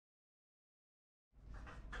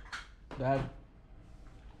Dad,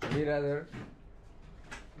 would you rather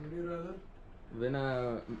win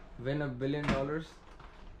 $1 billion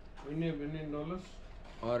Win $1 billion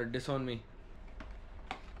or disown me?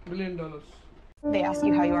 $1 billion. They ask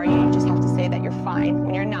you how you are, you just have to say that you're fine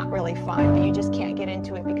when you're not really fine, but you just can't get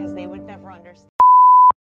into it because they would never understand.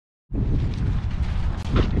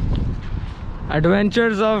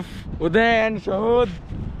 Adventures of Uday and Shahud.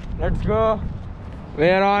 Let's go.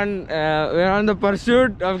 We're on the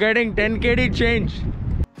pursuit of getting 10 KD change.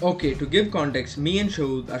 Okay, to give context, me and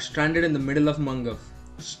Shahud are stranded in the middle of Mangaf.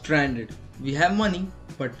 Stranded. We have money,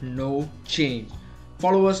 but no change.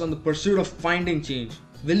 Follow us on the pursuit of finding change.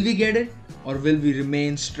 Will we get it, or will we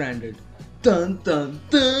remain stranded? Dun dun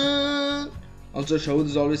dun! Also, Shahud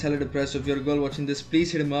is always hella depressed, so if you're a girl watching this,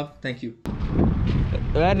 please hit him up. Thank you.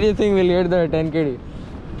 Where do you think we'll get the 10 KD?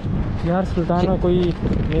 यार सुल्ताना कोई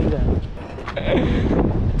मिल जाए.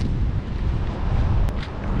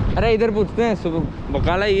 अरे इधर पूछते हैं, सुबह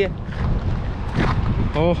बकाला ही है.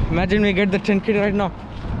 Oh, imagine we get the 10 KD right now.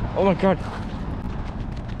 Oh my god.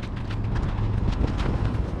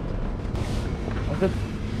 What's the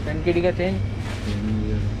 10 KD का change?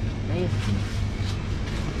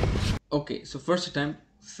 Okay, so first attempt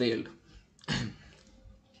failed.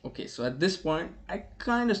 Okay, so at this point I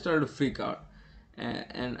kind of started to freak out,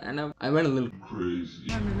 and I went a little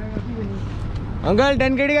crazy. Uncle,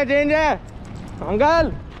 10 KD का change है.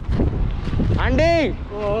 Uncle, Andy,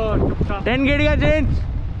 10 KD का change.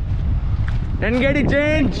 10 KD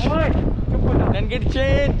change. 10 KD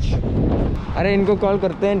change. अरे इनको call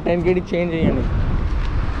करते हैं 10 KD change है या नहीं.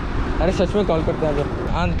 अरे सच में कॉल करते हैं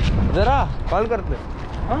जरा कॉल करते हैं.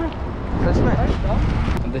 हाँ सच में.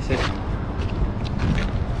 This is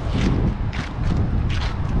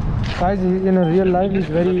Guys, in a real life,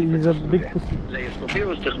 he's a big pussy.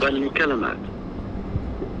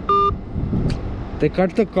 They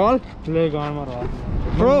cut the call.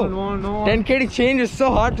 Bro, No. 10 KD change is so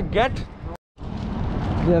hard to get.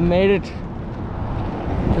 They made it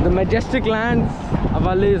to the majestic lands of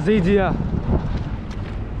Alizijia.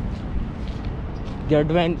 The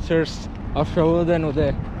adventures of Shahud and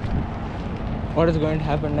Uday. What is going to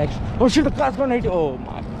happen next? Oh shit, the car's gonna hit you. Oh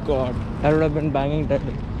my god, that would have been banging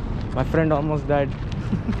deadly. My friend almost died.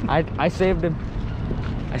 I saved him.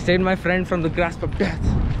 I saved my friend from the grasp of death.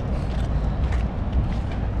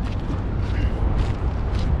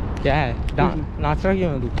 क्या है? नाच रहा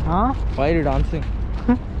क्यों है तू? हाँ? Why are you dancing?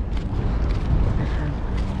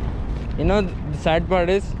 You know, the sad part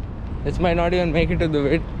is, this might not even make it to the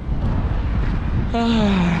vid.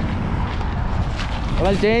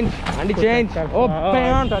 Well, change. Andy, change. Oh,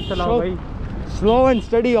 man. So slow and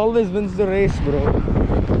steady always wins the race, bro.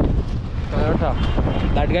 Toyota.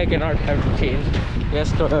 That guy cannot have change.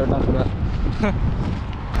 Yes, Toyota.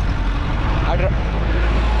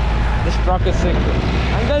 This truck is sick.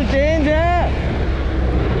 Uncle, change hai.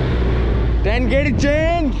 10 KD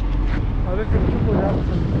change.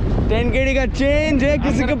 10 KD का change है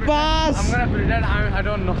किसी के पास. I'm gonna pretend I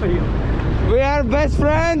don't know you. We are best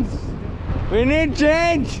friends. We need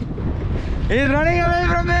change. He's running away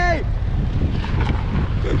from me.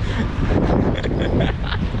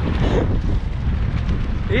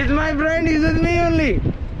 He's my friend. He's with me only.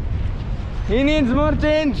 He needs more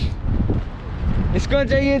change. इसको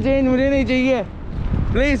चाहिए change, मुझे नहीं चाहिए.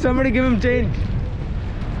 Please, somebody give him change.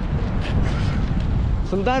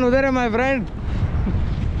 Sultan उधर है, my friend.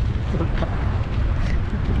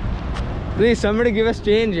 Please, somebody give us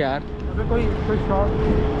change, यार. अबे कोई shot.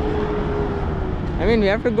 I mean, we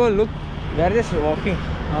have to go look. We are just walking.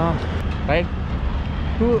 हाँ. Right?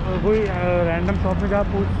 तू कोई random shop में जा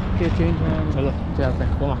पूछ के change है. चलो चलते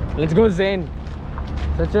हैं. Come on. Let's go Zain.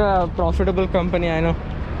 Such a profitable company, I know.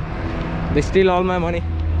 They steal all my money.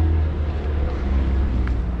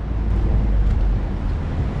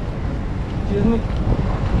 Excuse me.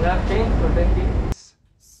 You have change for 10 KD?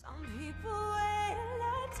 Some people wait a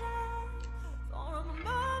lifetime for a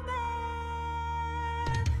moment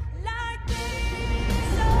like this.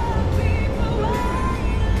 Some people wait a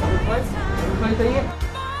lifetime for a moment like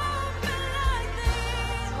this.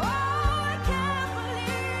 Oh, I can't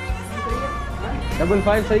believe it's happening.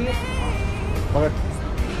 55 सही है. Alright.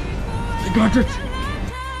 I got it.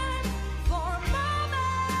 For a moment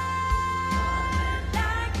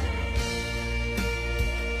like this.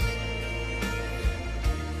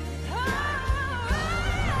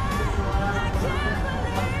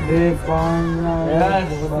 Yes,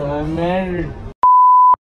 I made it.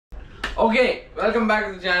 Okay, welcome back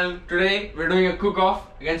to the channel. Today we're doing a cook-off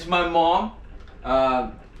against my mom.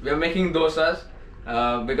 We're making dosas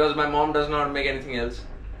because my mom does not make anything else.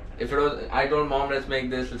 If it was, I told mom let's make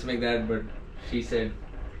this, let's make that, but she said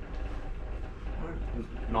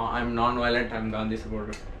No, I'm non-violent. I'm Gandhi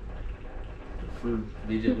supporter. Full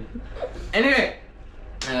BJP. Anyway,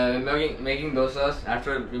 making dosas.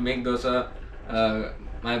 After we make dosa,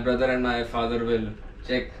 my brother and my father will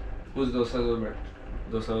check whose dosa was better.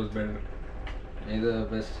 Dosa was better. Either the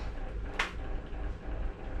best.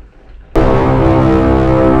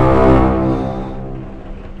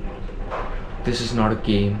 This is not a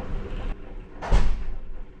game.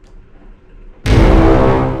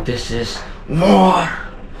 This is war.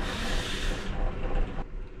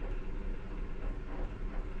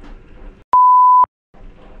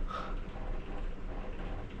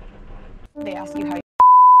 They ask you how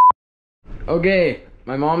Okay,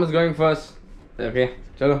 my mom is going first. Okay,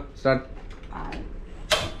 chalo, start.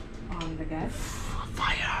 On the gas.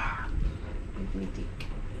 Fire. Let me take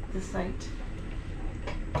this side.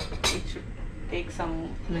 It should take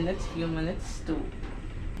few minutes to.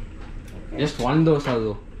 Okay. Just one dosa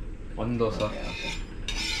though. One dosa. Okay.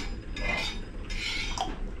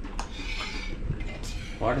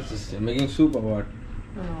 What is this? You're making soup or what?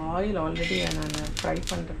 Oil already and fry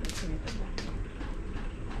panta.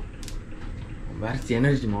 Where's the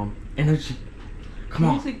energy, mom? Energy. Come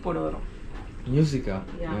on. Music podu varum. Music, Yeah.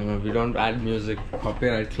 No, we don't add music.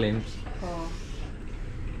 Copyright claims.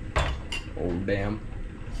 Oh damn.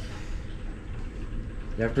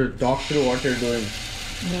 You have to talk through what you're doing.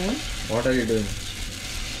 What are you doing?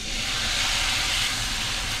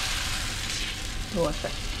 Dosa.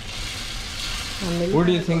 Who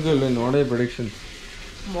do you think will win? What are your predictions?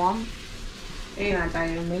 Mom. Hey,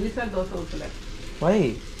 Melissa dosa utla. Why?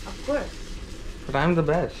 Of course. But I'm the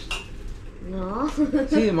best. No.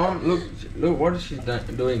 See, mom, look what is she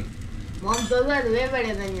doing? Mom's dosa is way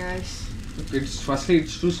better than yours.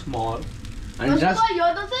 It's too small. And First of just all,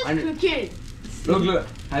 your dosa and- is crooked. look.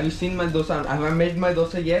 Have you seen my dosa? Have I made my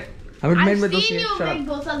dosa yet? Haven't I've made my dosa seen yet. you Shut make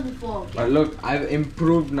up. dosas before. Okay? But look, I've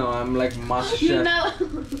improved now. I'm like master You chef. know.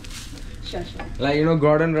 Sure. Like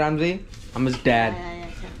Gordon Ramsay. I'm his dad. Yeah.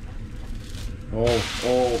 Oh,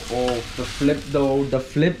 the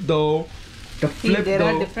flip though. See, there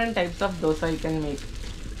are different types of dosa you can make.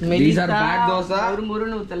 These are bad dosa?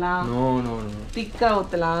 முறுமுறுன்னு ஊத்தலாம். No. திக்கா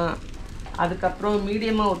ஊத்தலாம். அதுக்கப்புறம்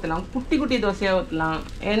மீடியமா ஊத்தலாம். குட்டி தோசையா ஊத்தலாம்.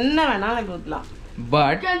 என்ன வேணாலும் ஊத்தலாம்.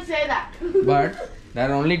 But You can say that. there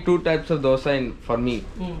are only two types of dosa for me.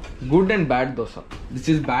 Good and bad dosa. This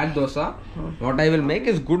is bad dosa. What I will make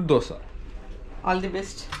is good dosa. All the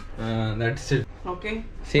best. That's it. Okay.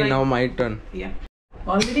 See, Try. now my turn. Yeah.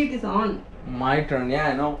 Already it is on. My turn.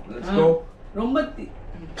 Yeah, I know. Let's go. ரொம்ப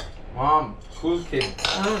Mom, cool kid.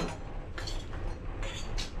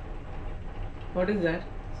 What is that?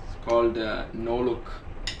 It's called no look.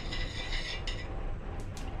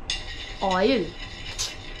 Oil.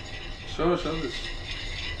 Show this.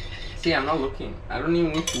 See, I'm not looking. I don't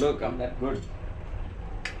even need to look. I'm that good.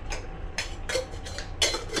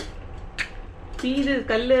 See this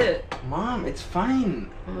kallu. Mom, it's fine.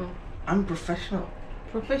 I'm professional.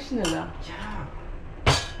 Professional.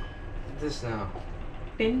 Yeah. This now.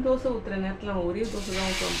 10 dosa ஊத்துற நேரத்துல ஒரே தோசை தான்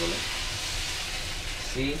ஊத்துறோம் போல.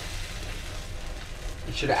 See?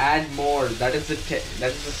 You should add more. That is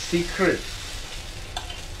the secret.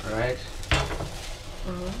 Alright?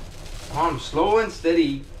 Mom, slow and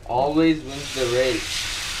steady always wins the race.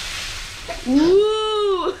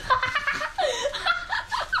 Ooh.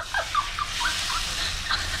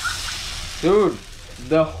 Dude,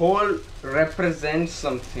 the hole represents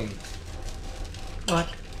something. What?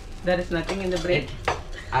 There is nothing in the bread.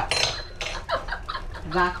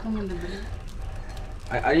 Vacuum in the bread.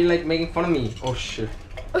 Are you like making fun of me? Oh shit.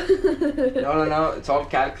 No. It's all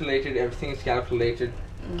calculated. Everything is calculated.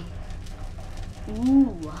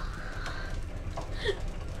 Ooh.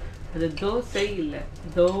 அது தோசை இல்ல.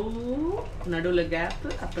 தோ நடுவுல gap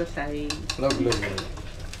அப்புறம் சை. Look.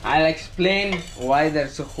 I'll explain why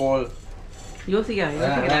there's a hole. யோசிக்கிறேன்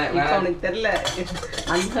இப்போ அவனுக்கு தெரியல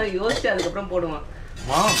அந்த யோசிச்சு அதுக்கப்புறம் போடுவான்.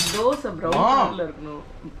 Mom. தோசை ப்ரௌன் கலர்ல இருக்கணும்.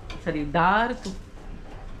 சரி டார்க்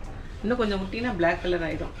இன்னும் கொஞ்சம் முட்டினா black கலர்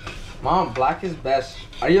ஆயிடும். Mom, black is best.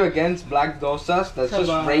 Are you against black dosas? That's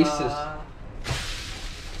just racist.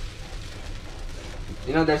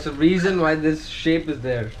 There's a reason why this shape is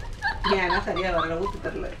there. ஏன்னா சரியா வரல ஊத்து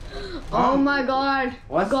தெரியல. Oh my god.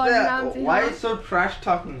 What's God that? Ramsay, Why huh? so trash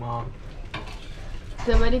talking, Mom? It's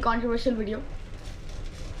a very controversial video.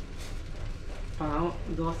 பாவம்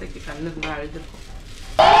தோசைக்கு கண்ணு கூட அழுதுருக்கும்.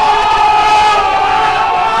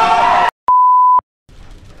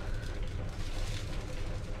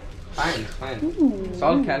 Fine. It's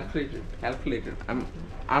all calculated.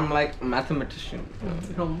 I'm like a mathematician.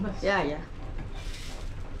 ரொம்ப Yeah.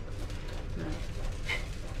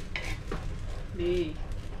 டேய்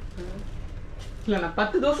இல்லை நான்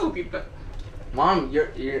 10 dosa ஊற்றிருப்பேன். Mom,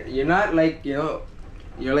 you're not like, you know,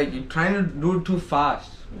 you're trying to do it too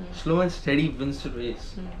fast. Slow and steady wins the race.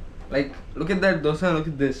 Like, look at that dosa and look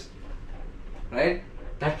at this. Right?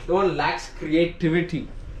 That one lacks creativity.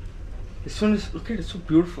 This one is, look at it, it's so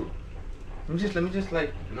beautiful. Let me just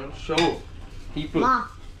like, you know, show people. Ma.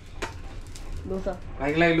 Dosa.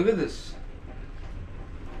 Like, look at this.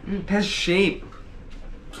 It has shape.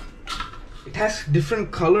 It has different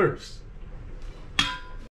colors.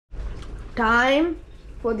 Time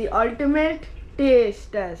for the ultimate taste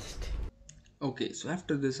test. Okay, so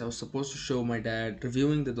after this, I was supposed to show my dad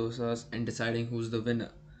reviewing the dosas and deciding who's the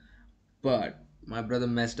winner. But my brother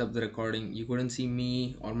messed up the recording. You couldn't see me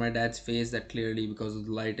or my dad's face that clearly because of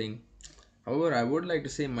the lighting. However, I would like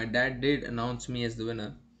to say my dad did announce me as the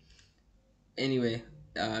winner. Anyway,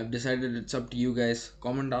 I've decided it's up to you guys.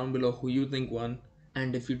 Comment down below who you think won.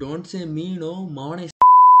 And if you don't say me, no, Mone.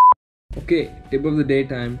 Okay, tip of the day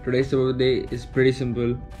time. Today's tip of the day is pretty simple.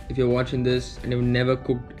 If you're watching this and you've never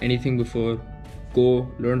cooked anything before, go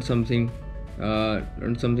learn something.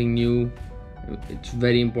 Learn something new. It's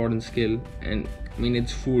very important skill. And I mean,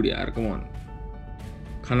 it's food, yaar. Come on.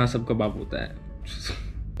 Khana sabka baap hota hai.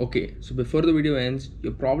 Okay, so before the video ends,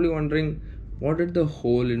 you're probably wondering, what did the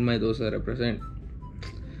hole in my dosa represent?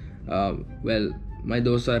 Well, my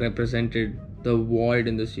dosa represented the void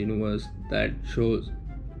in this universe that shows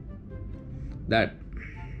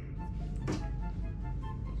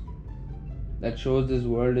this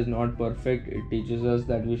world is not perfect. It teaches us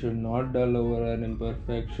that we should not dull over our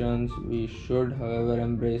imperfections. We should, however,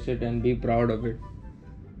 embrace it and be proud of it.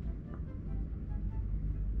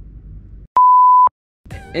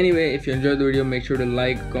 Anyway, if you enjoyed the video, make sure to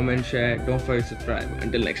like, comment, share. Don't forget to subscribe.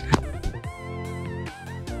 Until next time.